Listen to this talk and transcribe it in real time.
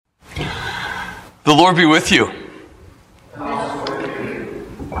The Lord be with you.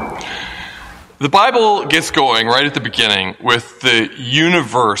 The Bible gets going right at the beginning with the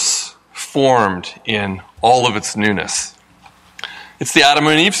universe formed in all of its newness. It's the Adam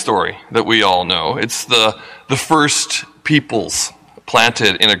and Eve story that we all know. It's the first peoples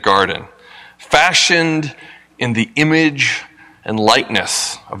planted in a garden, fashioned in the image and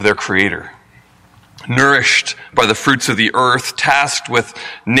likeness of their Creator, nourished by the fruits of the earth, tasked with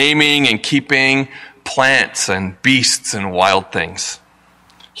naming and keeping plants and beasts and wild things.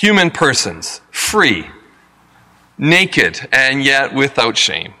 Human persons, free, naked, and yet without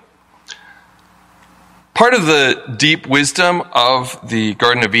shame. Part of the deep wisdom of the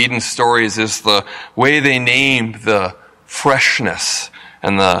Garden of Eden stories is the way they name the freshness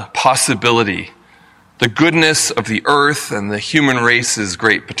and the possibility, the goodness of the earth and the human race's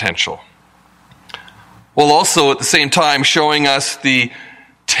great potential, while also at the same time showing us the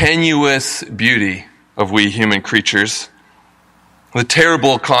tenuous beauty of we human creatures, the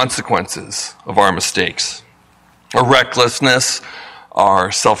terrible consequences of our mistakes, our recklessness,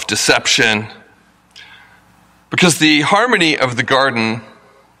 our self-deception, because the harmony of the garden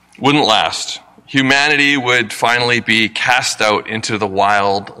wouldn't last. Humanity would finally be cast out into the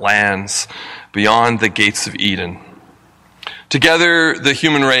wild lands beyond the gates of Eden. Together, the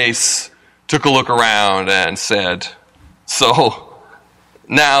human race took a look around and said, So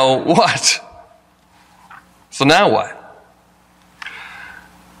now what?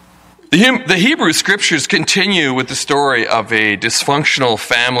 The Hebrew scriptures continue with the story of a dysfunctional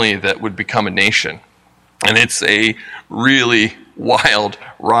family that would become a nation. And it's a really wild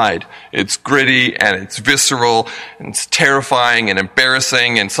ride. It's gritty and it's visceral and it's terrifying and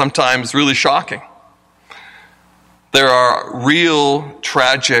embarrassing and sometimes really shocking. There are real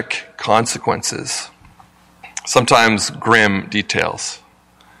tragic consequences, sometimes grim details.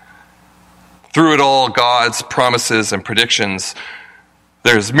 Through it all, God's promises and predictions.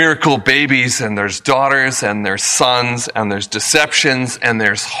 There's miracle babies, and there's daughters, and there's sons, and there's deceptions, and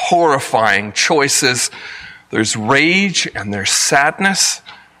there's horrifying choices. There's rage, and there's sadness,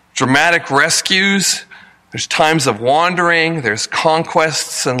 dramatic rescues. There's times of wandering, there's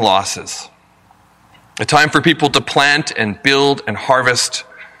conquests and losses. A time for people to plant and build and harvest,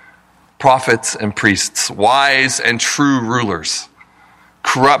 prophets and priests, wise and true rulers,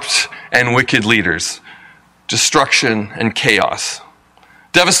 corrupt and wicked leaders, destruction and chaos.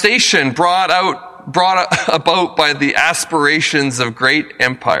 Devastation brought about by the aspirations of great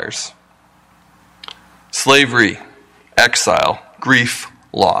empires. Slavery, exile, grief,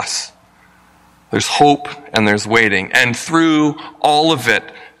 loss. There's hope and there's waiting. And through all of it,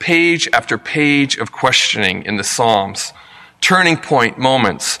 page after page of questioning in the Psalms, turning point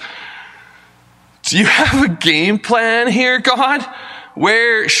moments. Do you have a game plan here, God?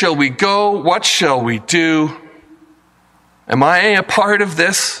 Where shall we go? What shall we do? Am I a part of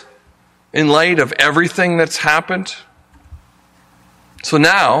this in light of everything that's happened? So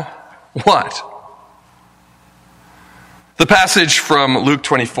now, what? The passage from Luke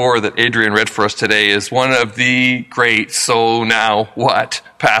 24 that Adrian read for us today is one of the great "so now what"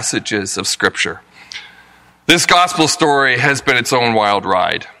 passages of Scripture. This gospel story has been its own wild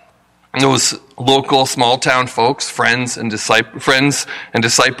ride. Those local small-town folks, friends and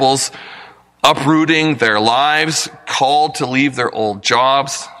disciples, uprooting their lives, called to leave their old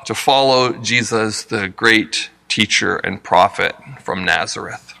jobs to follow Jesus, the great teacher and prophet from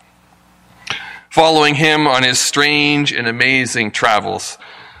Nazareth. Following him on his strange and amazing travels,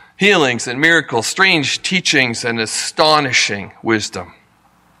 healings and miracles, strange teachings and astonishing wisdom.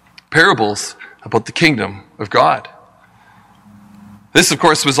 Parables about the kingdom of God. This, of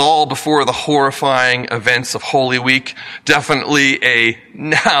course, was all before the horrifying events of Holy Week. Definitely a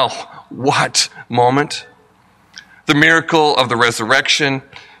now what moment. The miracle of the resurrection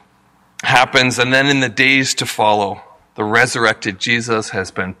happens, and then in the days to follow, the resurrected Jesus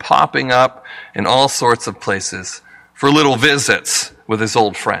has been popping up in all sorts of places for little visits with his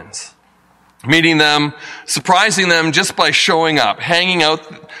old friends. Meeting them, surprising them just by showing up, hanging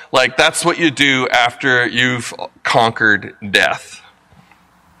out like that's what you do after you've conquered death.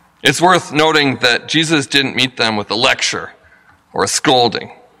 It's worth noting that Jesus didn't meet them with a lecture or a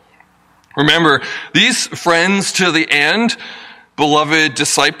scolding. Remember, these friends to the end, beloved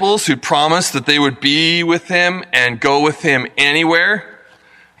disciples who promised that they would be with him and go with him anywhere.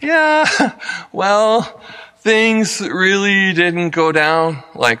 Yeah, well, things really didn't go down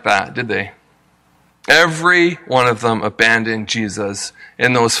like that, did they? Every one of them abandoned Jesus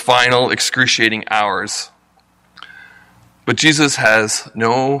in those final excruciating hours. But Jesus has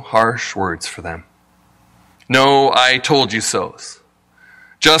no harsh words for them. No, I told you so's.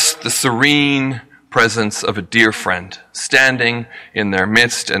 Just the serene, presence of a dear friend standing in their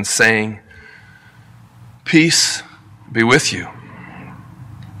midst and saying, "Peace be with you."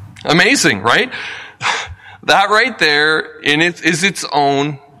 Amazing, right? That right there is its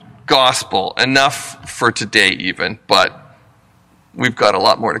own gospel, enough for today even, but we've got a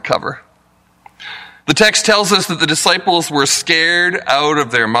lot more to cover. The text tells us that the disciples were scared out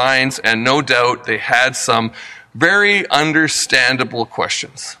of their minds, and no doubt they had some very understandable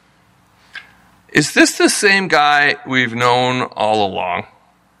questions. Is this the same guy we've known all along?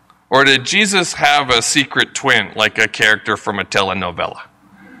 Or did Jesus have a secret twin, like a character from a telenovela?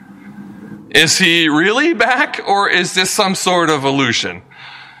 Is he really back, or is this some sort of illusion?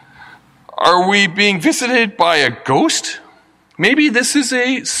 Are we being visited by a ghost? Maybe this is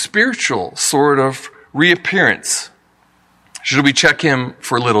a spiritual sort of reappearance. Should we check him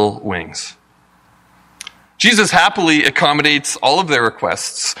for little wings? Jesus happily accommodates all of their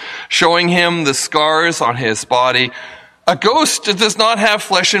requests, showing him the scars on his body. A ghost does not have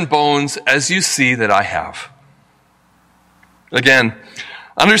flesh and bones, as you see that I have. Again,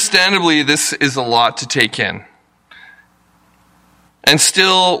 understandably, this is a lot to take in. And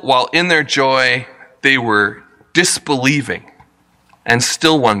still, while in their joy, they were disbelieving and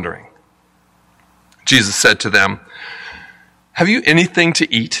still wondering. Jesus said to them, "Have you anything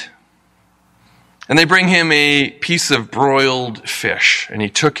to eat?" And they bring him a piece of broiled fish, and he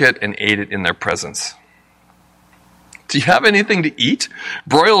took it and ate it in their presence. Do you have anything to eat?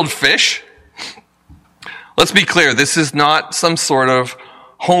 Broiled fish? Let's be clear, this is not some sort of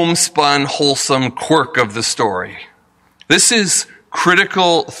homespun, wholesome quirk of the story. This is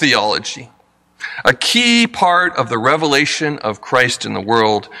critical theology, a key part of the revelation of Christ in the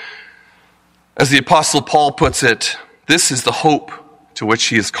world. As the Apostle Paul puts it, this is the hope to which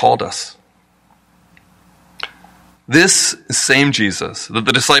he has called us. This same Jesus that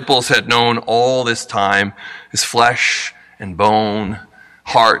the disciples had known all this time is flesh and bone,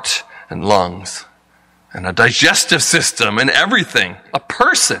 heart and lungs, and a digestive system and everything, a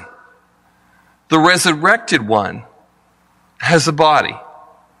person. The resurrected one has a body.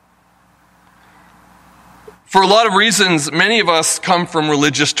 For a lot of reasons, many of us come from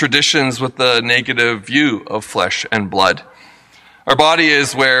religious traditions with a negative view of flesh and blood. Our body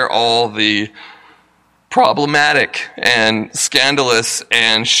is where all the problematic and scandalous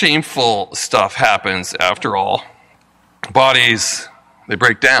and shameful stuff happens, after all. Bodies, they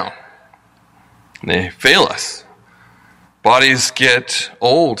break down. They fail us. Bodies get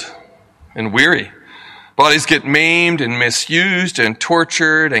old and weary. Bodies get maimed and misused and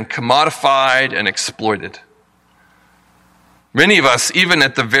tortured and commodified and exploited. Many of us, even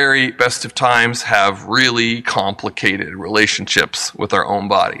at the very best of times, have really complicated relationships with our own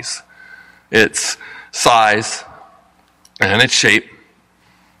bodies. Its size, and its shape,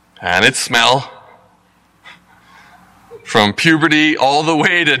 and its smell. From puberty all the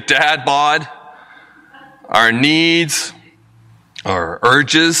way to dad bod, our needs, our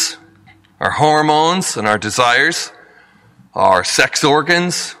urges, our hormones and our desires, our sex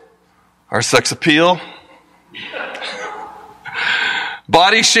organs, our sex appeal.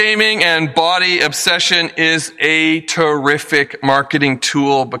 Body shaming and body obsession is a terrific marketing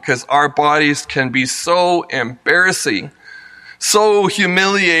tool because our bodies can be so embarrassing, so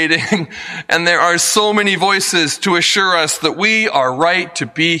humiliating, and there are so many voices to assure us that we are right to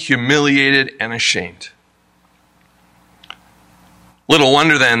be humiliated and ashamed. Little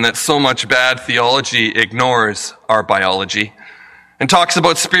wonder then that so much bad theology ignores our biology and talks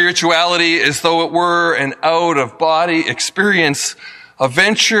about spirituality as though it were an out-of-body experience, a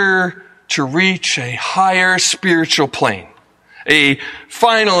venture to reach a higher spiritual plane, a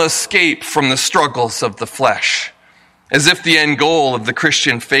final escape from the struggles of the flesh, as if the end goal of the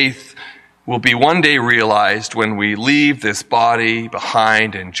Christian faith will be one day realized when we leave this body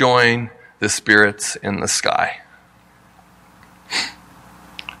behind and join the spirits in the sky.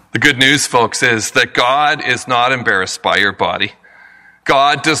 The good news, folks, is that God is not embarrassed by your body.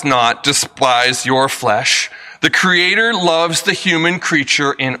 God does not despise your flesh. The Creator loves the human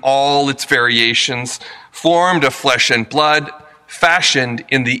creature in all its variations, formed of flesh and blood, fashioned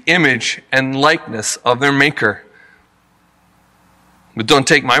in the image and likeness of their Maker. But don't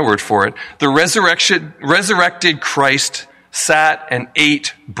take my word for it. The resurrected Christ sat and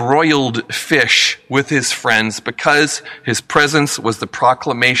ate broiled fish with his friends because his presence was the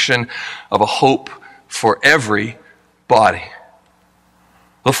proclamation of a hope for every body.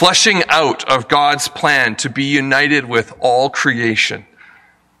 The fleshing out of God's plan to be united with all creation.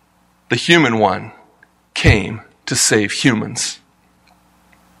 The human one came to save humans.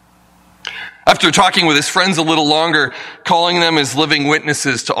 After talking with his friends a little longer, calling them as living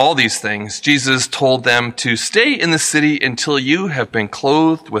witnesses to all these things, Jesus told them to stay in the city until you have been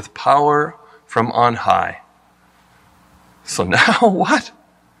clothed with power from on high. So now what?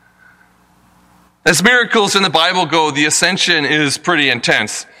 As miracles in the Bible go, the ascension is pretty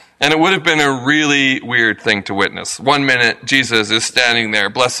intense, and it would have been a really weird thing to witness. 1 minute, Jesus is standing there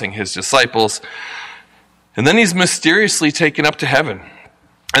blessing his disciples, and then he's mysteriously taken up to heaven.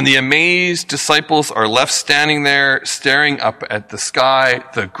 And the amazed disciples are left standing there, staring up at the sky,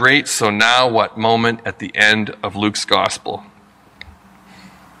 the great so now what moment at the end of Luke's gospel.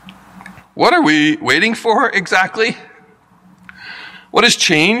 What are we waiting for exactly? What has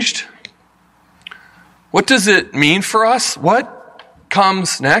changed? What does it mean for us? What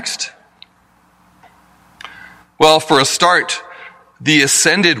comes next? Well, for a start, the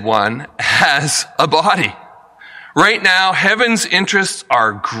ascended one has a body. Right now, heaven's interests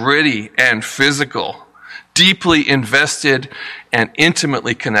are gritty and physical, deeply invested and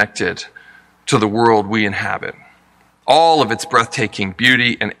intimately connected to the world we inhabit. All of its breathtaking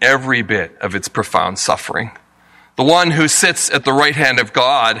beauty and every bit of its profound suffering. The one who sits at the right hand of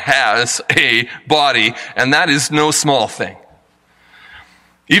God has a body, and that is no small thing.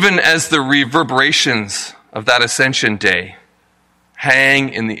 Even as the reverberations of that ascension day hang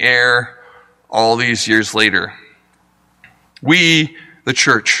in the air all these years later, we, the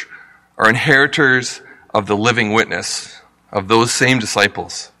church, are inheritors of the living witness of those same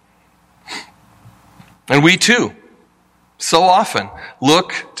disciples. And we too, so often,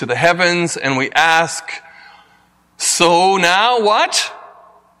 look to the heavens and we ask, so now what?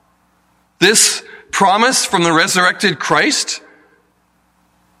 This promise from the resurrected Christ?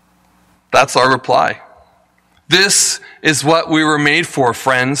 That's our reply. This is what we were made for,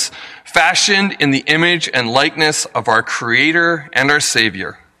 friends, fashioned in the image and likeness of our Creator and our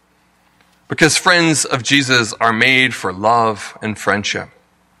Savior. Because friends of Jesus are made for love and friendship,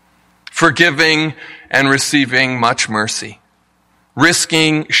 forgiving and receiving much mercy,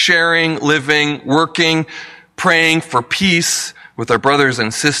 risking, sharing, living, working, praying for peace with our brothers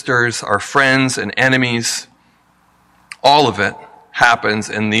and sisters, our friends and enemies. All of it happens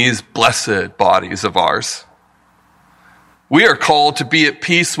in these blessed bodies of ours. We are called to be at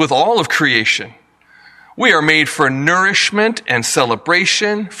peace with all of creation. We are made for nourishment and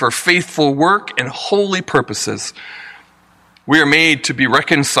celebration, for faithful work and holy purposes. We are made to be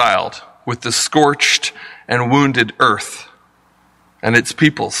reconciled with the scorched and wounded earth and its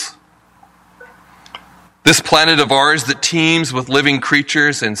peoples. This planet of ours that teems with living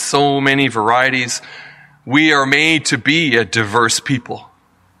creatures in so many varieties, we are made to be a diverse people,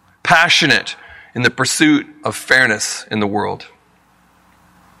 passionate in the pursuit of fairness in the world.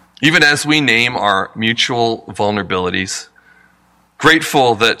 Even as we name our mutual vulnerabilities,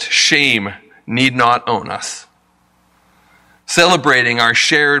 grateful that shame need not own us, celebrating our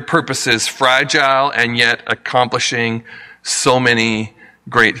shared purposes, fragile and yet accomplishing so many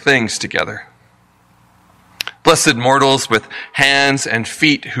great things together. Blessed mortals with hands and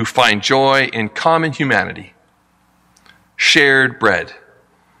feet who find joy in common humanity, shared bread,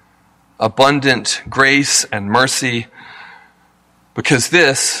 abundant grace and mercy, because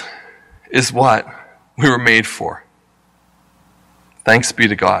this is what we were made for. Thanks be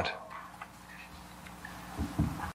to God.